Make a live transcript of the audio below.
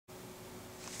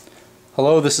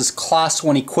Hello, this is Class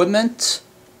 1 Equipment.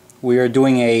 We are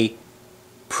doing a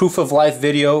proof of life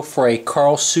video for a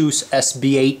Karl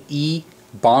SB8e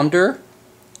bonder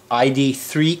ID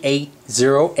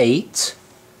 3808.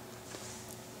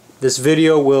 This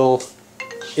video will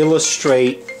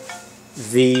illustrate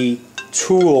the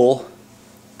tool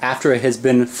after it has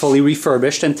been fully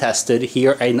refurbished and tested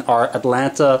here in our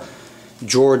Atlanta,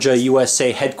 Georgia,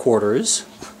 USA headquarters.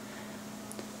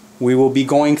 We will be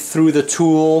going through the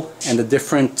tool and the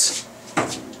different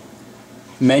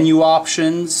menu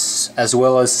options, as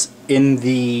well as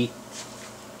inside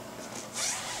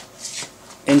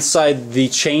the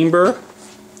chamber.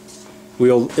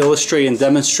 We'll illustrate and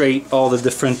demonstrate all the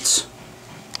different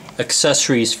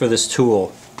accessories for this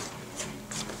tool.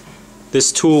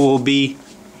 This tool will be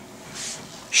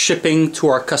shipping to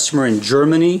our customer in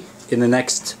Germany in the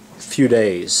next few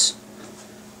days.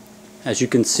 As you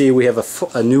can see, we have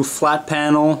a new flat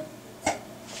panel,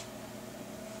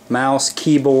 mouse,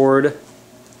 keyboard,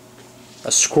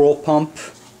 a scroll pump,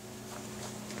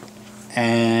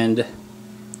 and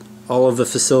all of the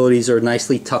facilities are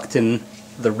nicely tucked in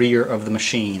the rear of the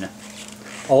machine.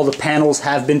 All the panels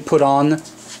have been put on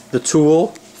the tool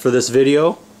for this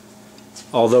video,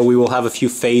 although we will have a few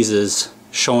phases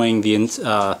showing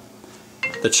the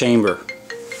chamber.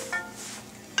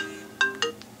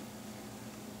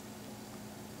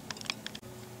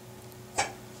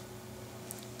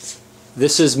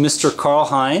 This is Mr. Karl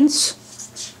Heinz,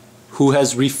 who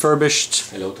has refurbished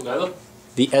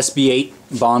the SB8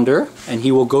 bonder, and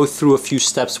he will go through a few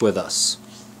steps with us.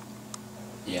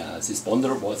 Yeah, this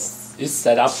bonder is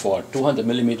set up for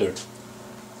 200mm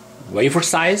wafer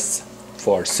size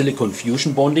for silicon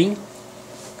fusion bonding.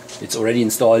 It's already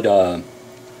installed a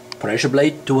pressure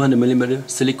plate, 200mm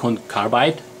silicon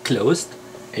carbide closed,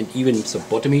 and even the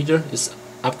bottom heater is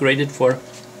upgraded for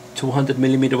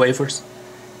 200mm wafers.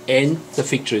 And the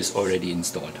fixture is already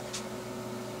installed.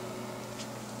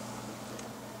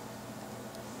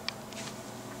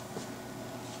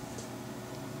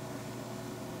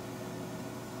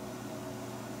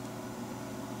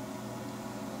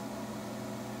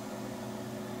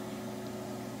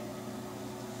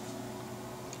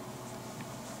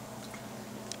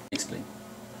 Explain.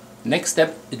 Next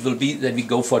step, it will be that we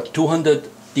go for 200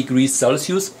 degrees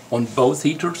Celsius on both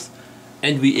heaters,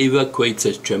 and we evacuate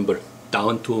the chamber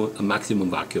down to a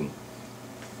maximum vacuum.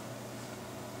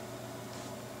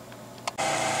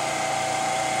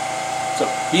 So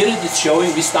here it is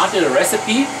showing we started a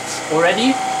recipe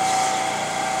already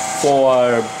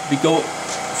we go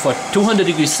for 200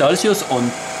 degrees Celsius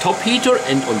on top heater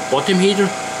and on bottom heater,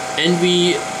 and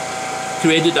we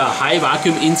created a high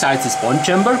vacuum inside this bond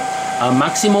chamber, a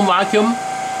maximum vacuum,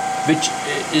 which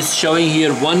is showing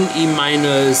here 1E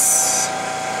minus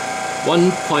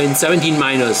 1.17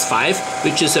 minus 5,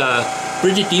 which is a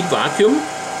pretty deep vacuum,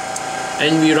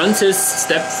 and we run this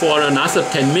step for another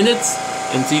 10 minutes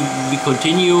and we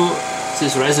continue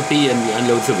this recipe and we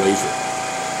unload the wafer.